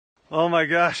Oh my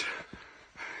gosh.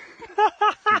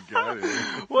 You got it.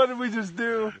 What did we just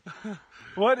do?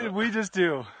 What did we just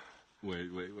do? Wait.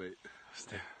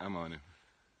 I'm on it.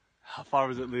 How far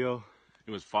was it, Leo?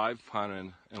 It was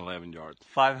 511 yards.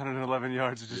 511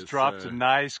 yards. It just Yes, dropped sir. a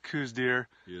nice Coues deer.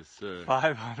 Yes, sir.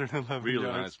 511 Really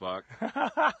yards. nice buck.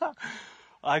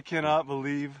 I cannot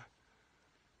believe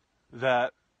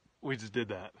that we just did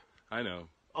that. I know.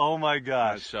 Oh my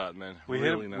gosh. Nice shot, man. We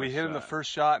really hit him. nice We hit him the shot.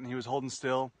 first shot, and he was holding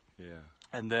still. Yeah.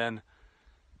 And then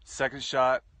second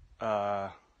shot,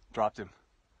 dropped him.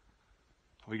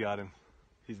 We got him.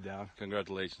 He's down.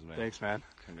 Congratulations, man. Thanks, man.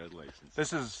 Congratulations.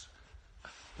 This is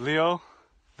Leonel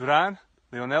Duran,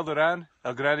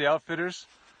 El Grande Outfitters.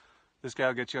 This guy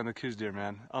will get you on the Coues deer,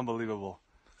 man. Unbelievable.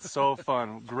 So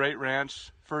fun. Great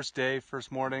ranch. First day,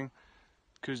 first morning.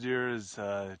 Coues deer is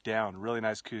down. Really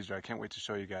nice Coues deer. I can't wait to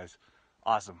show you guys.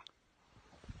 Awesome.